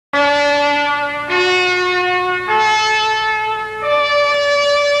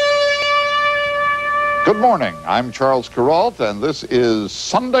morning. I'm Charles Kuralt, and this is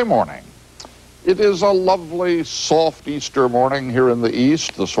Sunday Morning. It is a lovely, soft Easter morning here in the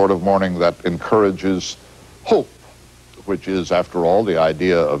East, the sort of morning that encourages hope, which is, after all, the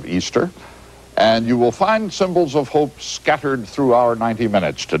idea of Easter. And you will find symbols of hope scattered through our 90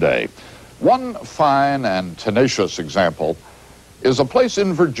 minutes today. One fine and tenacious example is a place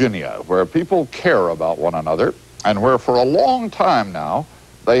in Virginia where people care about one another and where for a long time now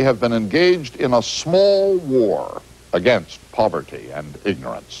they have been engaged in a small war against poverty and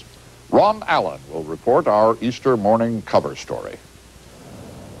ignorance. Ron Allen will report our Easter morning cover story.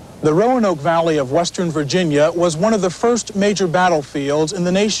 The Roanoke Valley of Western Virginia was one of the first major battlefields in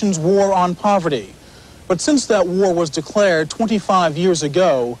the nation's war on poverty. But since that war was declared 25 years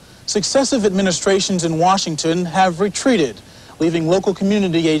ago, successive administrations in Washington have retreated, leaving local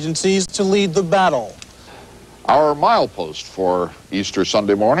community agencies to lead the battle. Our milepost for Easter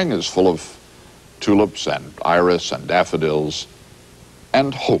Sunday morning is full of tulips and iris and daffodils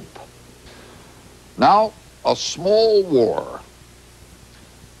and hope. Now, a small war.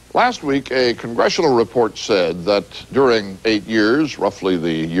 Last week, a congressional report said that during 8 years, roughly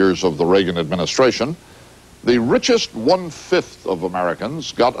the years of the Reagan administration, the richest 1/5 of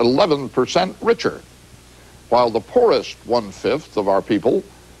Americans got 11% richer, while the poorest 1/5 of our people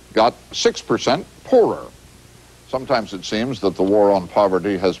got 6% poorer. Sometimes it seems that the war on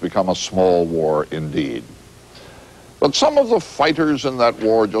poverty has become a small war indeed. But some of the fighters in that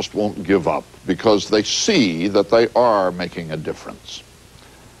war just won't give up because they see that they are making a difference.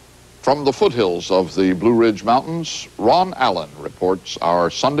 From the foothills of the Blue Ridge Mountains, Ron Allen reports our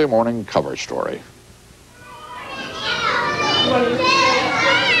Sunday morning cover story.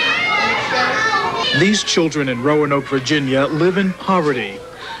 These children in Roanoke, Virginia live in poverty,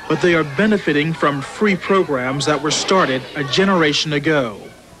 but they are benefiting from free programs that were started a generation ago.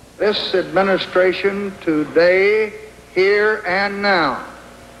 This administration today, here and now,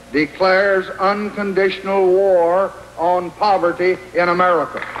 declares unconditional war on poverty in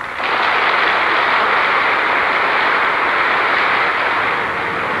America.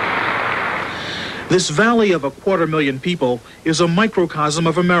 This valley of 250,000 people is a microcosm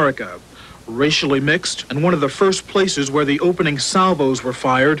of America, racially mixed and one of the first places where the opening salvos were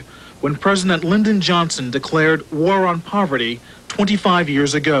fired when President Lyndon Johnson declared war on poverty 25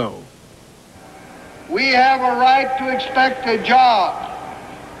 years ago. We have a right to expect a job,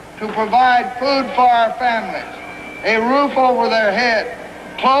 to provide food for our families, a roof over their head,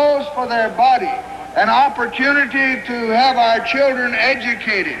 clothes for their body, an opportunity to have our children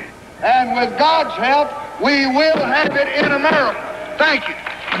educated. And with God's help, we will have it in America. Thank you.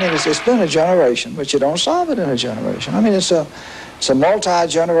 I mean, it's been a generation, but you don't solve it in a generation. I mean, it's a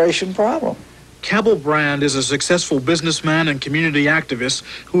multi-generation problem. Cabell Brand is a successful businessman and community activist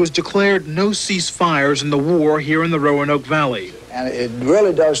who has declared no ceasefires in the war here in the Roanoke Valley. And it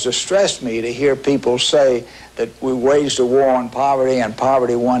really does distress me to hear people say that we waged a war on poverty and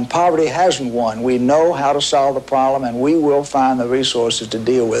poverty won. Poverty hasn't won. We know how to solve the problem, and we will find the resources to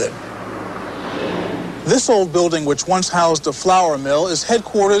deal with it. This old building, which once housed a flour mill, is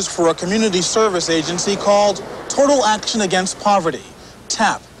headquarters for a community service agency called Total Action Against Poverty,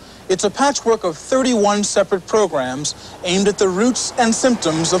 TAP. It's a patchwork of 31 separate programs aimed at the roots and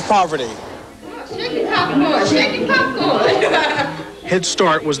symptoms of poverty. Shaking popcorn, shaking popcorn. Head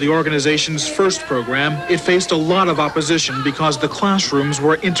Start was the organization's first program. It faced a lot of opposition because the classrooms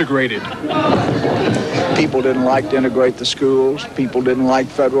were integrated. People didn't like to integrate the schools. People didn't like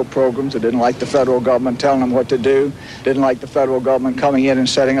federal programs. They didn't like the federal government telling them what to do. Didn't like the federal government coming in and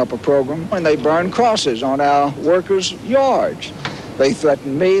setting up a program. And they burned crosses on our workers' yards. They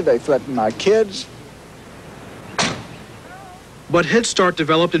threatened me. They threatened my kids. But Head Start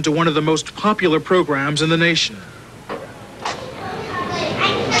developed into one of the most popular programs in the nation.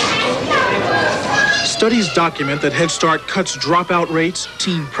 Studies document that Head Start cuts dropout rates,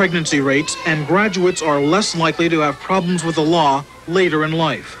 teen pregnancy rates, and graduates are less likely to have problems with the law later in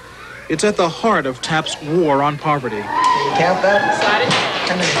life. It's at the heart of TAP's war on poverty. Count that?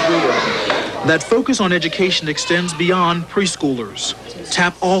 That focus on education extends beyond preschoolers.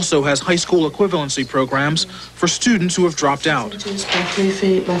 TAP also has high school equivalency programs for students who have dropped out. It's by 3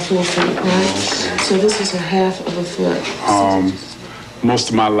 feet by 4 feet, right? So this is a half of a foot. Most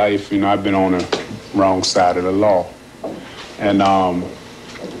of my life, I've been on the wrong side of the law. And I'm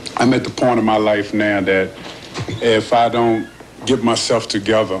at the point in my life now that if I don't get myself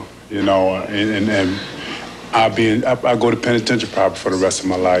together, and I go to penitentiary probably for the rest of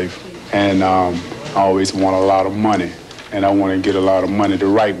my life. And I always want a lot of money, and I want to get a lot of money the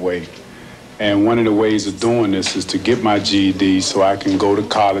right way. And one of the ways of doing this is to get my GED so I can go to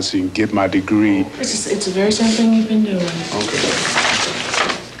college and get my degree. It's a very simple thing you've been doing.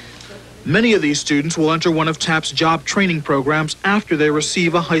 Okay. Many of these students will enter one of TAP's job training programs after they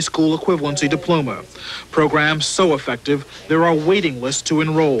receive a high school equivalency diploma. Programs so effective, there are waiting lists to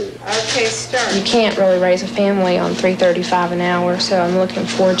enroll. Okay, start. You can't really raise a family on $3.35 an hour, so I'm looking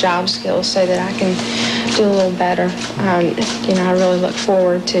for job skills so that I can do a little better. I really look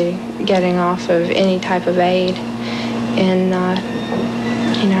forward to getting off of any type of aid, and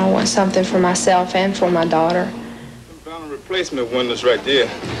I want something for myself and for my daughter. Found a replacement one that's right there.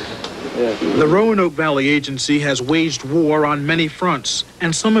 The Roanoke Valley Agency has waged war on many fronts,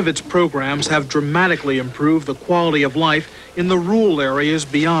 and some of its programs have dramatically improved the quality of life in the rural areas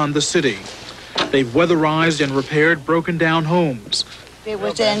beyond the city. They've weatherized and repaired broken down homes. It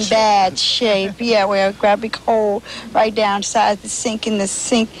was in bad shape. Yeah, where a great big hole right downside the sink, and the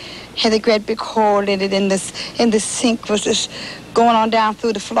sink had a great big hole in it, and the sink was just going on down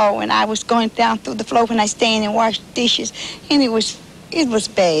through the floor, and I was going down through the floor when I stand and wash dishes, and it was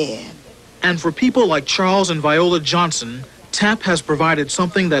bad. And for people like Charles and Viola Johnson, TAP has provided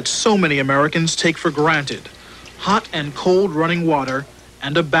something that so many Americans take for granted: hot and cold running water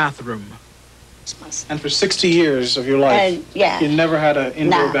and a bathroom. And for 60 years of your life, you never had an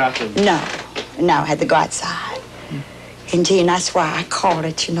indoor bathroom? No, I had to go outside. And that's why I call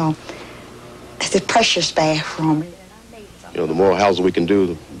it, the precious bathroom. The more housing we can do,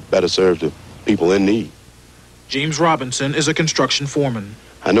 the better serve the people in need. James Robinson is a construction foreman.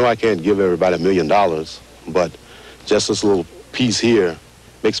 I know I can't give everybody $1 million, but just this little piece here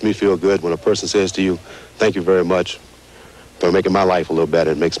makes me feel good when a person says to you, thank you very much for making my life a little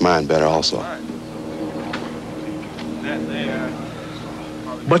better. It makes mine better also.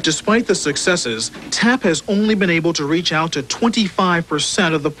 But despite the successes, TAP has only been able to reach out to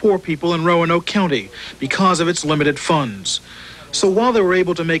 25% of the poor people in Roanoke County because of its limited funds. So while they were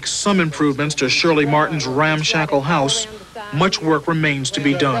able to make some improvements to Shirley Martin's ramshackle house, much work remains to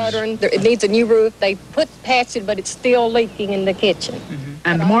be done. It needs a new roof. They patched it, but it's still leaking in the kitchen.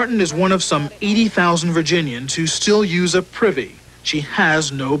 And Martin is one of some 80,000 Virginians who still use a privy. She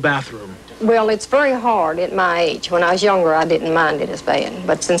has no bathroom. Well, it's very hard at my age. When I was younger, I didn't mind it as bad.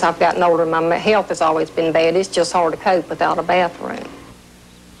 But since I've gotten older, my health has always been bad. It's just hard to cope without a bathroom.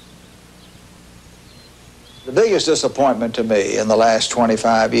 The biggest disappointment to me in the last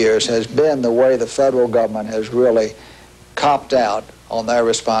 25 years has been the way the federal government has really copped out on their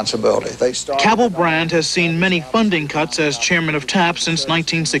responsibility. Cabell Brand has seen many funding cuts as chairman of TAP since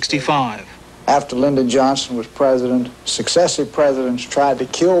 1965. After Lyndon Johnson was president, successive presidents tried to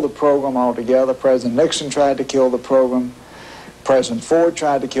kill the program altogether. President Nixon tried to kill the program. President Ford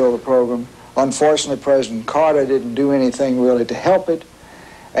tried to kill the program. Unfortunately, President Carter didn't do anything really to help it.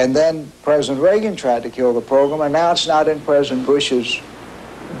 And then President Reagan tried to kill the program, and now it's not in President Bush's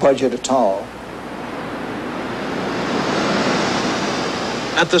budget at all.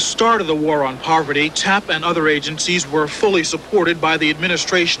 At the start of the war on poverty, TAP and other agencies were fully supported by the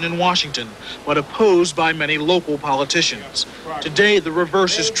administration in Washington, but opposed by many local politicians. Today, the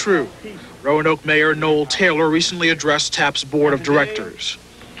reverse is true. Roanoke Mayor Noel Taylor recently addressed TAP's board of directors.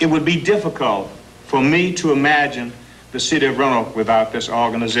 It would be difficult for me to imagine the city of Roanoke without this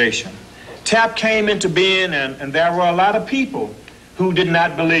organization. TAP came into being, and there were a lot of people who did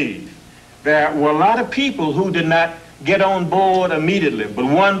not believe. There were a lot of people who did not get on board immediately, but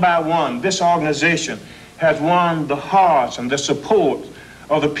one by one, this organization has won the hearts and the support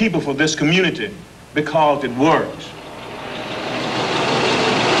of the people for this community because it works.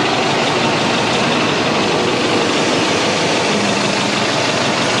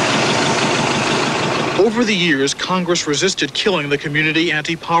 Over the years, Congress resisted killing the community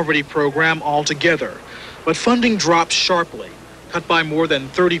anti-poverty program altogether, but funding dropped sharply, cut by more than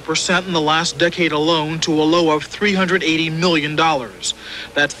 30% in the last decade alone to a low of $380 million.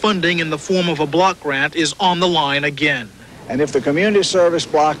 That funding in the form of a block grant is on the line again. And if the community service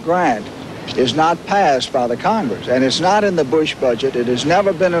block grant is not passed by the Congress, and it's not in the Bush budget, it has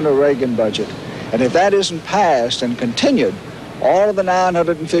never been in a Reagan budget, and if that isn't passed and continued, all of the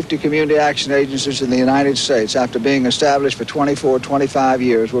 950 community action agencies in the United States, after being established for 24, 25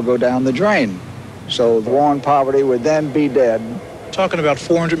 years, will go down the drain. So the war on poverty would then be dead. Talking about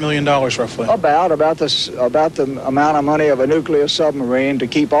 $400 million roughly. About the amount of money of a nuclear submarine to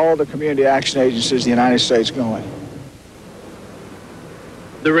keep all the community action agencies in the United States going.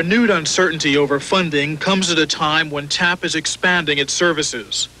 The renewed uncertainty over funding comes at a time when TAP is expanding its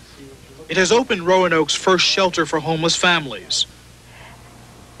services. It has opened Roanoke's first shelter for homeless families.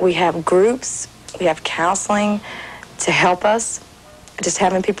 We have groups, we have counseling to help us just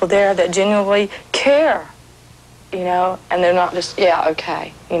having people there that genuinely care, you know, and they're not just, yeah,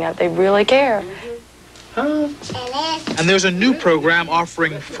 okay, you know, they really care. And there's a new program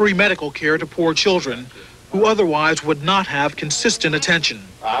offering free medical care to poor children who otherwise would not have consistent attention.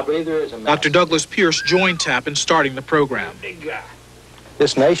 Dr. Douglas Pierce joined TAP in starting the program.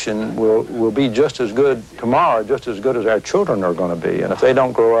 This nation will be just as good tomorrow, just as good as our children are going to be. And if they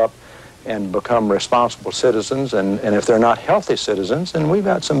don't grow up and become responsible citizens, and if they're not healthy citizens, then we've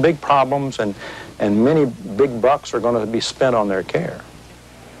got some big problems, and many big bucks are going to be spent on their care.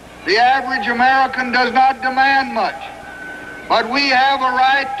 The average American does not demand much, but we have a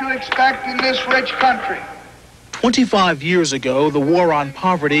right to expect in this rich country. 25 years ago, the war on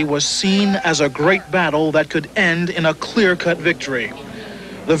poverty was seen as a great battle that could end in a clear-cut victory.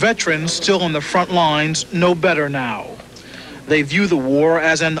 The veterans still on the front lines know better now. They view the war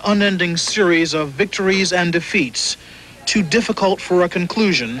as an unending series of victories and defeats, too difficult for a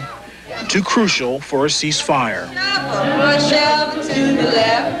conclusion, too crucial for a ceasefire. Shove to the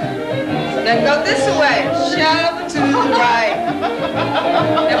left. Then go this way. Shove to the right.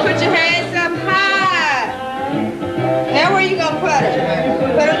 Now put your hands up high. Now where you gonna put it?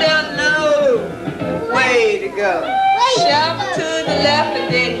 Put them down low. Way to go. Shove to the left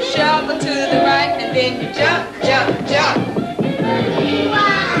and then shove to the right and then you jump